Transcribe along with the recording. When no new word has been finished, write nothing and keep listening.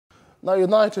Now,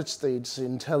 United States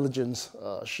intelligence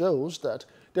shows that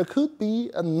there could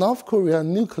be a North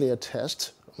Korean nuclear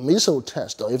test, missile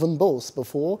test, or even both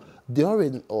before,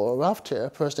 during, or after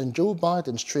President Joe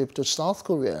Biden's trip to South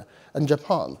Korea and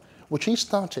Japan, which is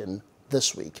starting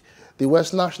this week. The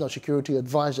U.S. National Security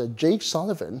Advisor Jake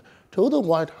Sullivan told the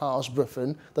White House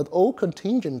briefing that all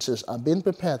contingencies are being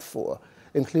prepared for,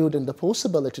 including the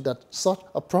possibility that such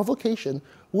a provocation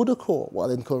would occur while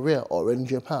in Korea or in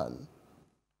Japan.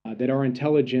 That our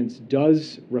intelligence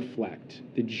does reflect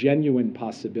the genuine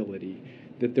possibility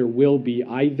that there will be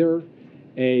either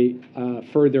a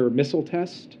further missile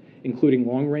test, including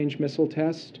long-range missile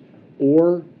test,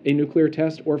 or a nuclear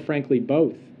test, or frankly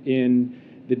both, in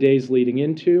the days leading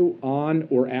into, on,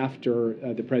 or after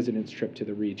the president's trip to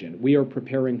the region. We are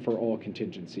preparing for all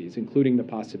contingencies, including the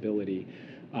possibility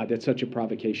that such a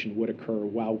provocation would occur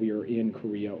while we are in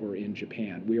Korea or in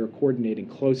Japan. We are coordinating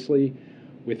closely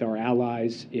with our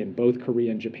allies in both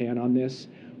Korea and Japan on this.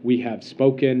 We have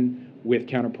spoken with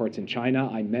counterparts in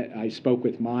China. I spoke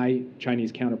with my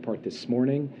Chinese counterpart this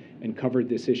morning and covered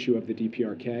this issue of the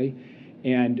DPRK.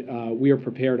 And we are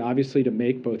prepared, obviously, to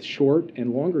make both short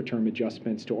and longer term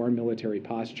adjustments to our military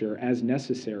posture as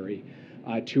necessary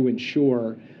to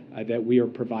ensure that we are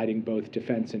providing both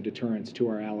defense and deterrence to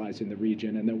our allies in the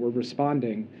region, and that we're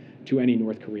responding to any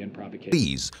North Korean provocation.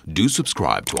 Please do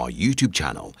subscribe to our YouTube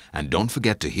channel and don't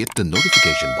forget to hit the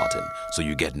notification button so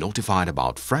you get notified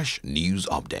about fresh news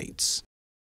updates.